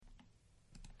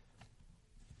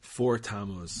4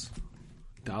 Tamuz,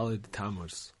 Daled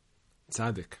Tamuz,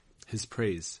 Tzaddik, his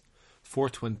praise,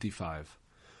 425.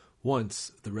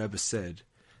 Once, the Rabbi said,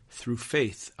 through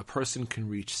faith, a person can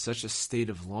reach such a state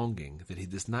of longing that he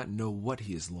does not know what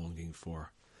he is longing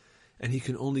for, and he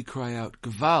can only cry out,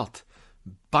 Gewalt,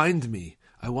 bind me,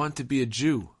 I want to be a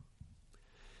Jew.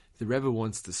 The Rebbe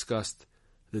once discussed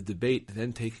the debate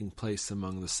then taking place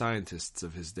among the scientists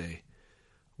of his day.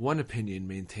 One opinion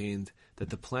maintained that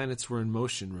the planets were in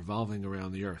motion revolving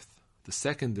around the Earth. The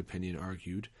second opinion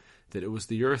argued that it was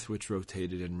the Earth which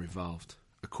rotated and revolved.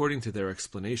 According to their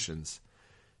explanations,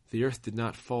 the Earth did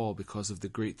not fall because of the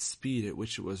great speed at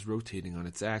which it was rotating on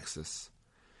its axis.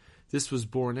 This was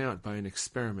borne out by an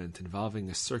experiment involving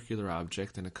a circular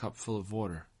object and a cup full of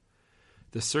water.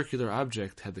 The circular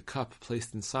object had the cup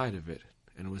placed inside of it,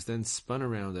 and was then spun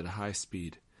around at a high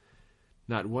speed.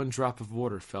 Not one drop of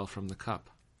water fell from the cup.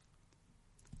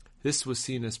 This was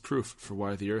seen as proof for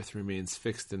why the Earth remains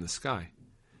fixed in the sky.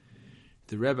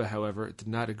 The Rebbe, however, did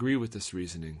not agree with this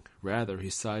reasoning. Rather,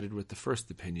 he sided with the first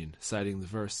opinion, citing the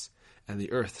verse, "And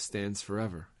the earth stands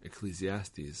forever,"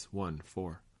 Ecclesiastes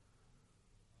 1:4.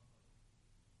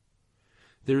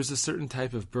 There is a certain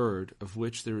type of bird of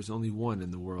which there is only one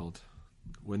in the world.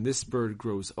 When this bird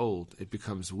grows old, it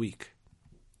becomes weak.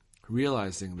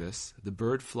 Realizing this, the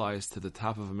bird flies to the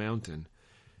top of a mountain,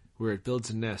 where it builds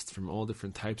a nest from all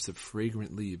different types of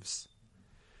fragrant leaves.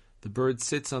 The bird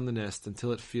sits on the nest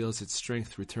until it feels its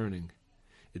strength returning.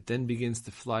 It then begins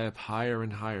to fly up higher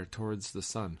and higher towards the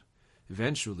sun.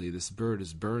 Eventually, this bird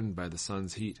is burned by the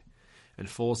sun's heat and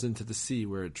falls into the sea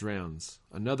where it drowns.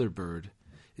 Another bird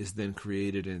is then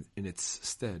created in its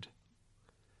stead.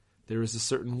 There is a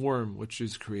certain worm which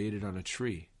is created on a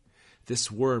tree. This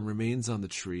worm remains on the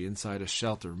tree inside a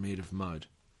shelter made of mud.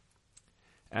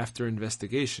 After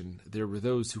investigation, there were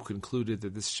those who concluded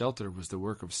that this shelter was the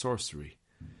work of sorcery.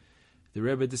 The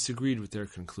Rebbe disagreed with their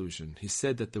conclusion. He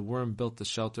said that the worm built the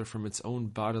shelter from its own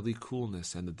bodily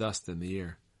coolness and the dust in the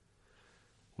air.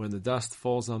 When the dust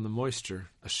falls on the moisture,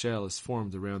 a shell is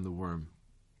formed around the worm.